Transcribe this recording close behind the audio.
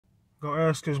Go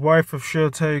ask his wife if she'll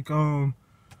take like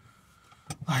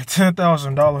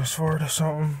 $10,000 for it or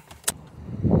something.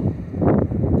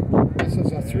 This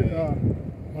is a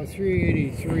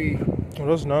 383. Oh,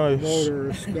 that's nice. Motor.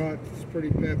 It's pretty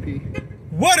peppy.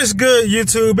 What is good,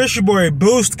 YouTube? It's your boy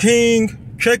Boost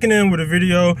King checking in with a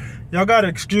video. Y'all gotta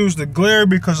excuse the glare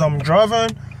because I'm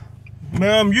driving.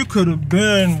 Ma'am, you could have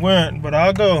went, but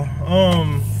I'll go.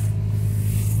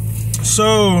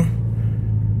 So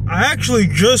I actually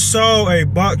just saw a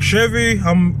box Chevy.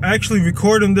 I'm actually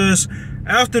recording this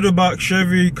after the box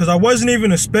Chevy because I wasn't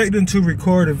even expecting to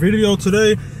record a video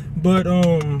today, but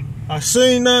I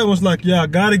seen that and was like, yeah, I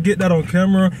gotta get that on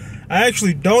camera. I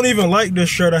actually don't even like this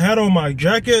shirt. I had on my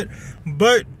jacket,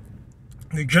 but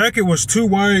the jacket was too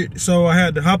white, so I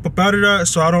had to hop up out of that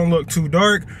so I don't look too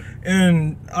dark.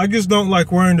 And I just don't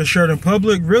like wearing the shirt in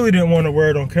public. Really didn't want to wear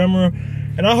it on camera.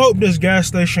 And I hope this gas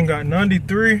station got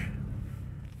 93.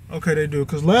 Okay, they do,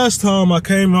 because last time I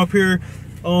came up here,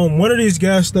 one of these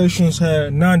gas stations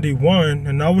had 91,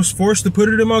 and I was forced to put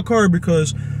it in my car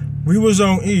because we was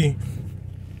on E.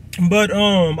 But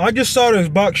I just saw this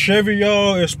box Chevy,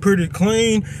 y'all. It's pretty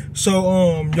clean. So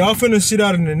y'all finna see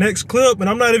that in the next clip, and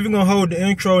I'm not even gonna hold the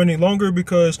intro any longer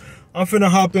because I'm finna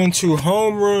hop into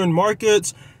home run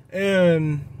markets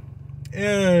and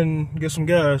get some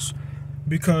gas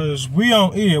because we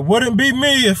on E. It wouldn't be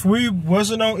me if we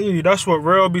wasn't on E. That's what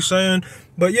Rail be saying.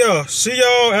 But yeah, see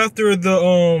y'all after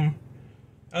the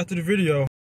video.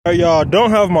 Alright, y'all,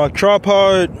 don't have my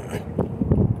tripod.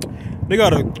 They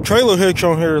got a trailer hitch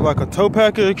on here, like a tow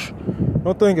package.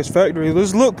 Don't think it's factory.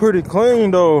 This look pretty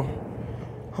clean though.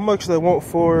 How much they want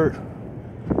for it?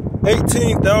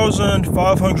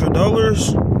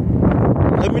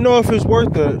 $18,500. Let me know if it's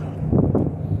worth it.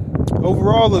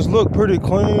 Overall, this look pretty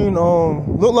clean.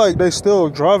 Look like they still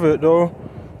drive it though.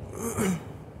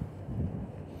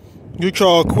 Get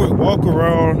y'all a quick walk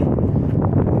around.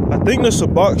 I think this is a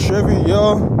box Chevy,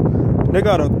 y'all. They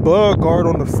got a bug guard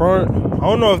on the front. I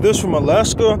don't know if this from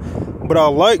Alaska, but I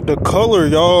like the color,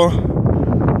 y'all.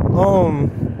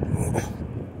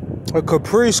 A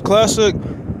Caprice classic.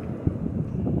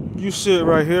 You see it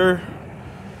right here.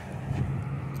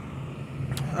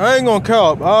 I ain't gonna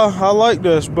cap. I like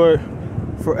this, but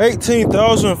for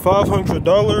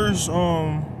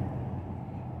 $18,500,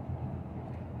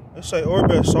 let's say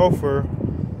Orbit software.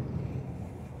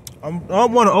 I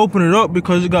want to open it up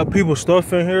because it got people's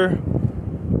stuff in here,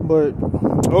 but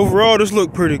overall this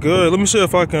look pretty good. Let me see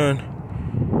if I can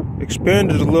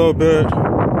expand it a little bit.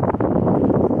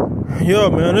 Yeah,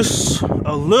 man, it's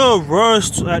a little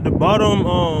rust at the bottom,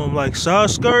 like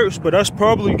side skirts, but that's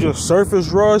probably just surface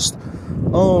rust.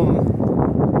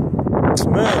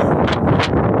 Man,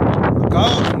 like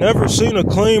I've never seen a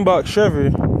clean box Chevy.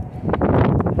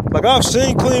 Like I've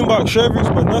seen clean box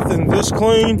Chevys, but nothing this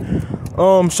clean.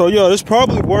 So yeah, it's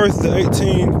probably worth the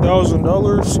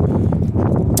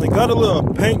 $18,000. They got a little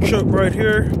paint chip right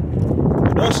here,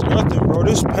 but that's nothing, bro.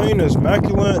 This paint is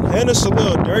immaculate, and it's a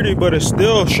little dirty, but it's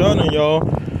still shining, y'all.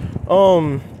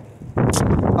 I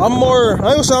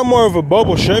would say I'm more of a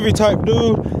bubble Chevy type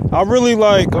dude. I really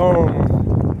like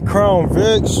Crown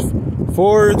Vics,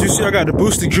 Fords. You see, I got the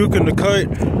boosted juke in the cut.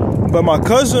 But my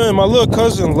little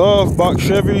cousin, love box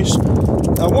Chevys.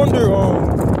 I wonder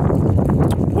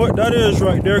what that is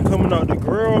right there coming out the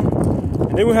grill.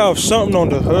 And they would have something on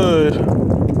the hood.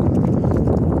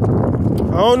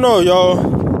 I don't know,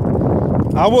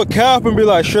 y'all. I would cap and be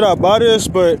like, should I buy this?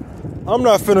 But I'm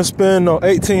not finna spend no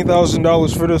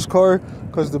 $18,000 for this car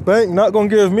because the bank not gonna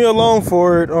give me a loan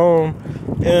for it.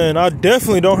 And I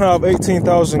definitely don't have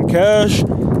 $18,000 cash.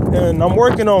 And I'm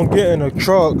working on getting a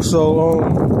truck, so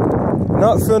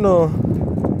not finna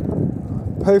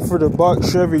pay for the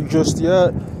box Chevy just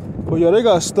yet. But yeah, they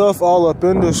got stuff all up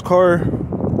in this car.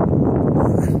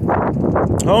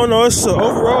 I don't know, it's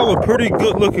overall a pretty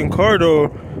good looking car though.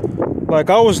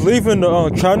 Like I was leaving the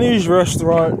Chinese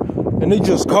restaurant and it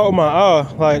just caught my eye.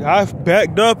 Like I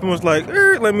backed up and was like,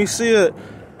 let me see it.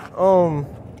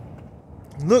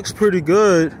 Looks pretty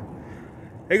good.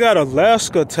 They got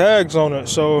Alaska tags on it,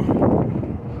 so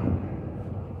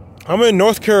I'm in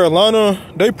North Carolina.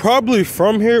 They probably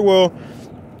from here. Well,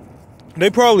 they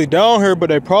probably down here, but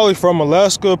they probably from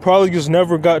Alaska. Probably just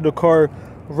never got the car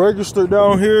registered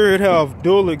down here. It have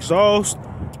dual exhaust.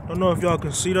 I don't know if y'all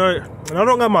can see that. And I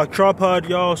don't got my tripod,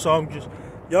 y'all, so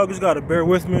y'all just gotta bear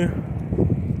with me.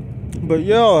 But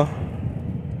yeah,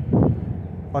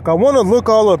 like I want to look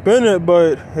all up in it,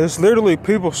 but it's literally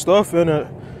people's stuff in it.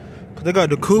 They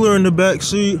got the cooler in the back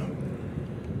seat.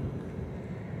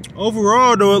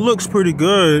 Overall, though, it looks pretty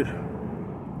good.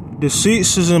 The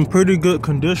seats is in pretty good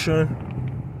condition.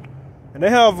 And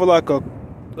they have like a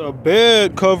a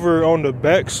bed cover on the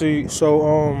back seat.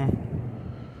 So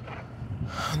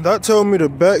that told me the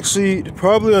back seat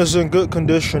probably is in good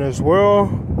condition as well.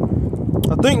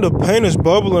 I think the paint is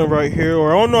bubbling right here,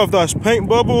 or I don't know if that's paint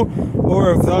bubble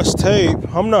or if that's tape.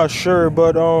 I'm not sure,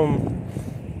 but I'm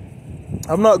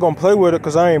not gonna play with it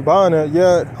because I ain't buying it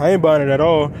yet. I ain't buying it at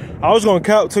all. I was gonna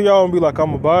cap to y'all and be like,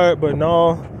 I'm gonna buy it, but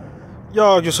no,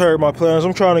 y'all just hurt my plans.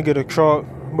 I'm trying to get a truck,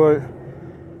 but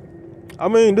I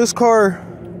mean, this car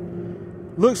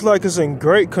looks like it's in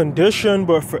great condition,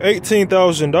 but for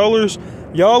 $18,000,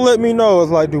 y'all let me know.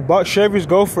 Like, do box Chevys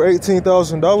go for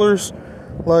 $18,000?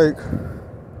 Like,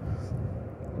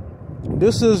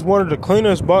 this is one of the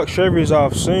cleanest box Chevys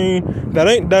I've seen.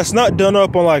 That's not done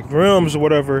up on like rims or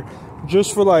whatever.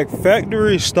 Just for like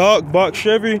factory stock box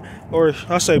Chevy, or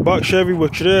I say box Chevy,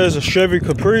 which it is a Chevy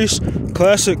Caprice,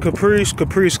 classic Caprice,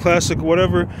 Caprice classic,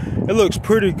 whatever. It looks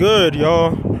pretty good,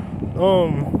 y'all.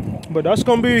 But that's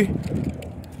gonna be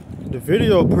the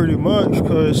video pretty much,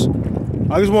 because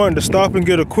I just wanted to stop and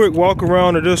get a quick walk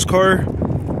around of this car.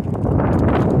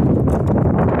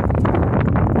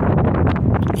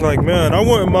 Like, man, I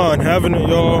wouldn't mind having it,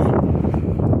 y'all.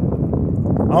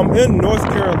 I'm in North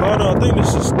Carolina. I think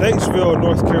this is Statesville,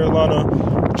 North Carolina.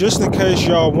 Just in case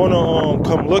y'all wanna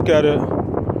come look at it.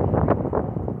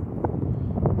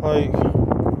 Like,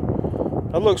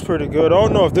 that looks pretty good. I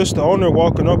don't know if this the owner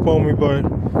walking up on me, but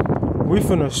we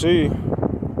finna see.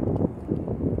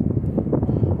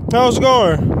 How's it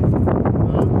going?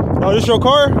 Oh, this your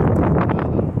car?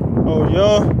 Oh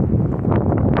yeah.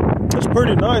 It's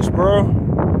pretty nice, bro.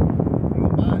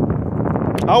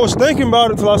 I was thinking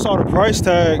about it till I saw the price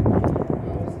tag.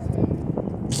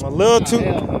 A little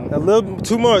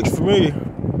too much for me.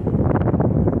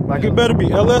 Like, it better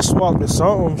be LS swapped or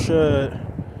something, shit.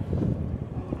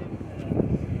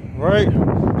 Right?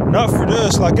 Not for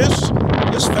this. Like, it's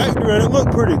factory and it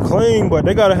looked pretty clean, but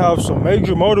they gotta have some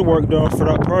major motor work done for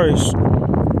that price.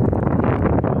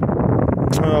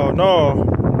 Oh no.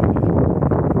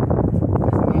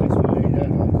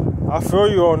 I feel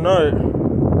you on that.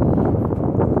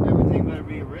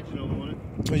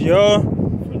 Yeah.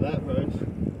 For that price.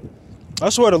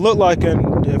 That's what it looked like,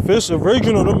 and if it's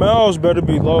original, the miles better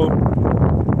be low.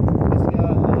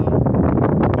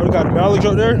 What, it got the mileage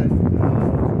up there?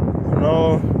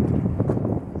 No.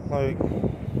 Like.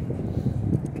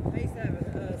 They used to have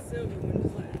a silver one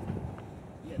just like.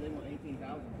 Yeah, they want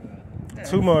 $18,000 for that.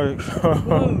 Too much.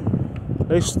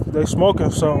 they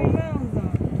smoking something.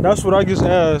 That's what I just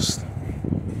asked.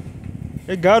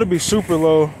 It gotta be super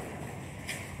low.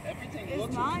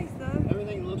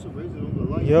 Everything looks original, but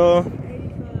like, Yeah.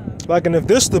 Like, and if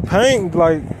this the paint,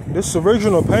 like, this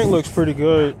original paint looks pretty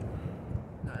good.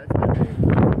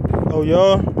 Oh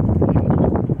yeah.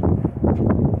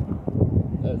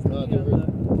 That's not the original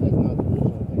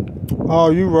paint. Oh,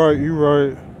 you right.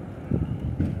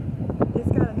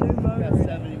 It's got a new motor. It's got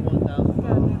 71,000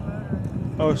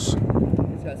 miles. Oh, It's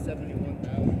got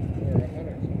 71,000 or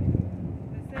 100.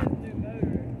 It says new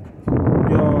motor.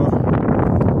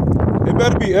 yeah. It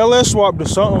better be LS swapped or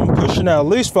something, pushing at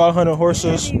least 500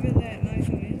 horses. Not even that nice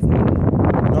on the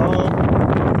inside. No.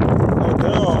 Oh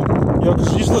damn. Yeah,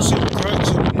 cause you just see the cracks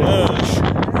in the dash.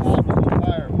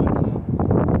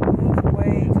 It's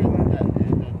way too much.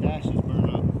 The dash is burned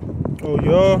up. Oh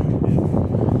yeah.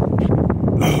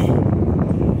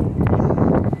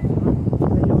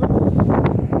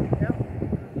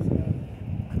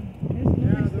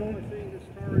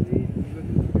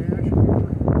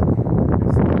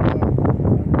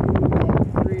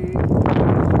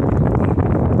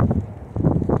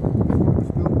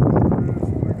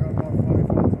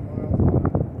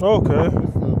 Okay.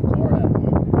 What's the car at?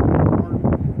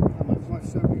 It's like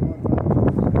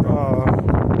 71,000. I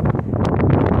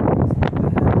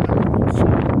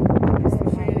don't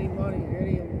see any money,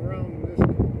 any of them around in this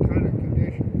kind of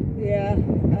condition. Yeah.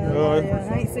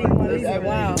 I ain't seen one of these in a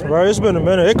while. Right, it's been a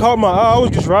minute. It caught my eye. I was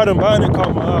just riding by and it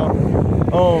caught my eye.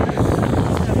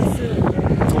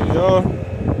 Yeah.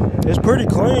 It's pretty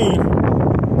clean.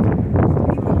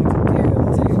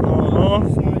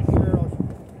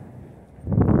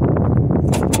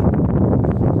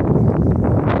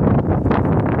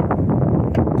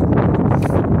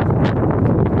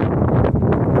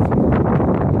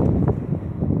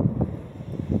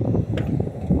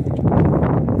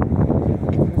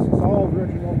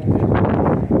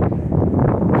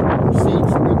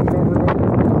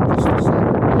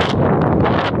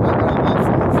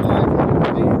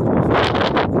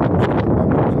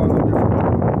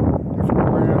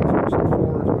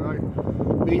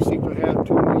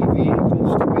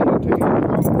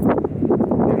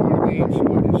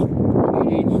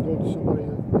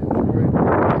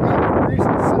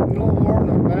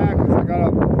 back is I got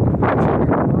a bunch of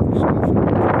work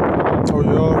stuff. Oh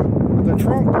yeah. The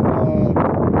trunk of the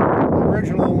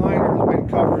original liner has been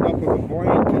covered up with a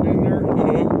blanket in there. So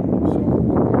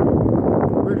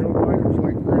the original liner's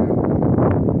like brand new.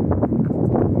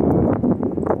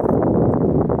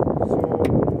 So,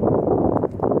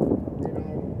 you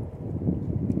know,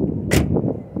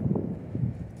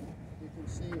 you can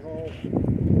see how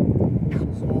this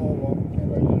is all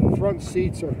the front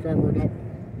seats are covered up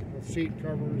with seat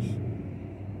covers.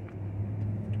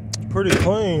 Pretty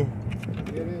clean.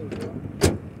 It is, yeah.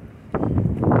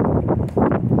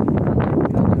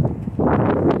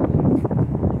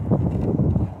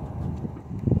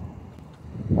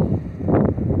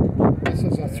 This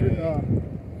is a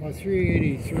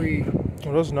 383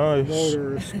 Oh, that's nice.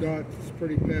 motor. It's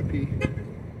pretty peppy.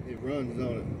 It runs,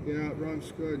 don't it? Yeah, it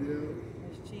runs good, yeah.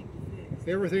 It's cheap to fix.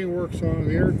 Everything works on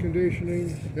the air conditioning.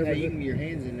 Yeah, you Everything. can get your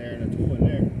hands in there and a tool in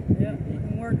there. Yeah, you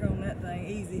can work on that thing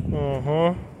easy.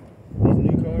 Uh-huh. These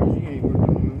new cars, you ain't working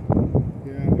on them.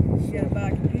 Yeah. You gotta buy a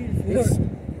computer for It's, it.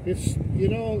 it's, you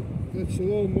know, it's a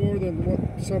little more than what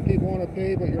some people want to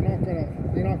pay, but you're not gonna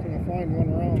find one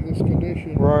around this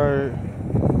condition. Right.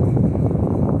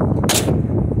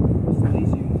 What's the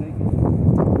least you can take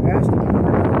it? Has to be.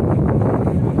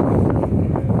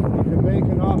 You can make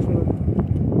an offer. You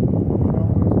know,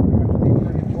 it's gonna have to be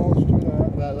pretty close to that.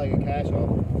 About like a cash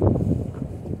offer.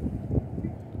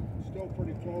 Still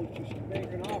pretty close. Just make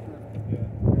an offer. Yeah.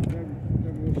 Then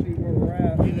we'll see where we're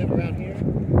at. You live around here?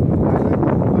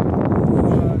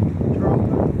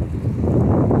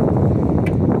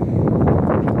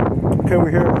 Can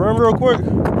we hear it run real quick?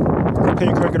 Can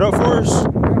you crank it up for us?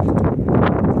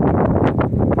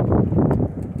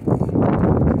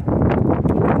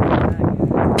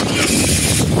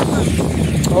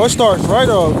 Oh, it starts right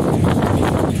up.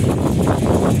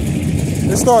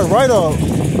 It starts right up.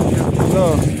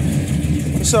 No.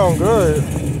 It sounds good.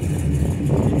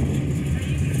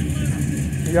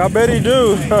 Yeah, I bet he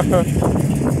do.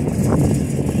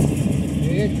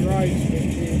 It drives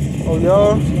 15. Oh,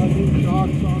 yeah? It's got new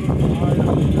shocks on it.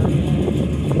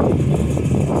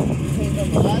 Came from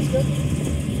Alaska?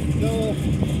 No,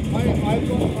 I've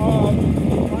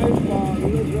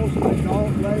lived most of my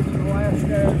adult life in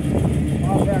Alaska.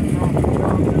 Off that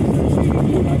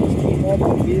mountain. I just keep all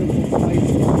my vehicles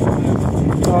nice.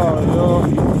 Oh, yeah.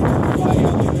 Fly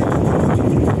out there.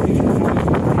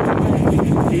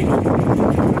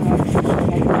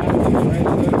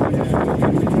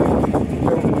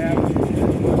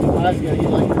 Alaska, you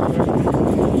like to go there?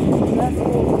 That's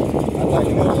cool. I'd like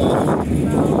to go to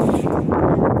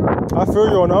Alaska. I feel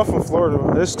you on off in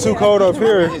Florida. It's too cold up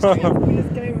here. We just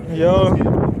came. Yeah.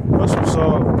 That's what's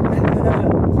up.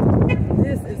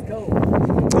 This is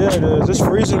cold. Yeah, it is. It's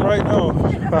freezing right now.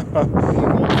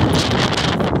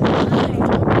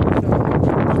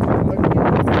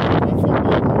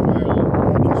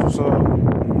 What's up?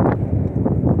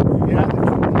 Yeah,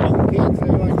 the kids, they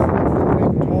like the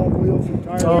big tall wheels and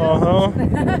tires. Uh-huh.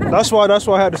 That's why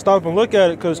I had to stop and look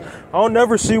at it, because I'll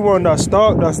never see one that's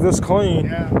stock that's this clean.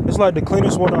 Yeah. It's like the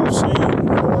cleanest one I've seen.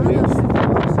 It is.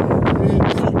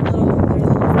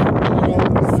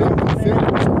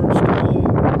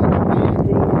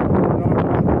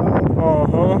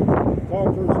 Uh-huh.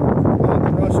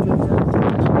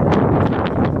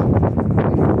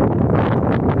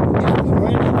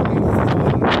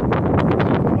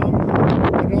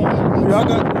 Yeah, I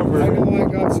got the number. I know I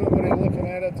got somebody looking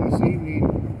at it this evening,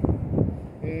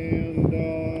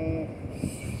 and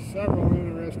several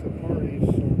interested parties.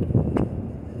 So,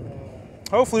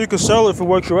 Hopefully you can sell it for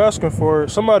what you're asking for.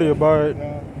 Somebody will buy it.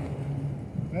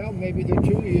 well, maybe the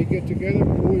two of you get together,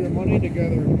 pool your money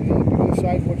together, and you can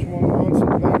decide which one wants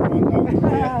it. Back one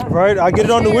down. Right? I get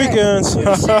it on the weekends.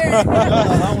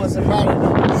 I was surprised.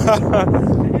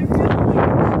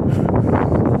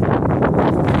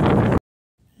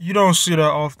 You don't see that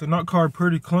often. That car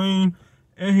pretty clean.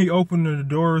 And he opened the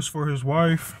doors for his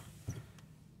wife.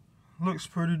 Looks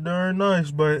pretty darn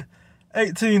nice, but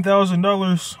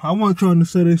 $18,000. I wasn't trying to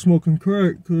say they smoking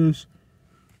crack, but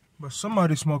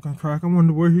somebody smoking crack. I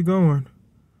wonder where he going.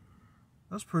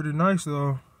 That's pretty nice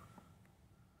though.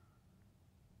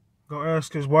 Go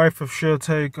ask his wife if she'll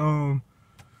take like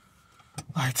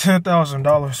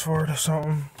 $10,000 for it or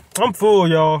something. I'm full,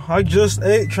 y'all. I just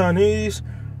ate Chinese.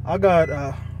 I got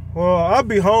well, I'll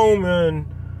be home in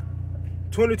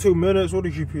 22 minutes. What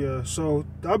is GPS? So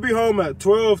I'll be home at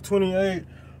 12:28.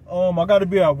 I got to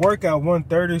be at work at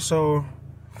 1:30. So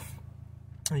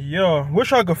yeah,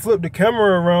 wish I could flip the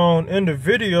camera around in the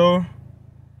video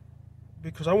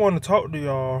because I want to talk to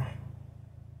y'all.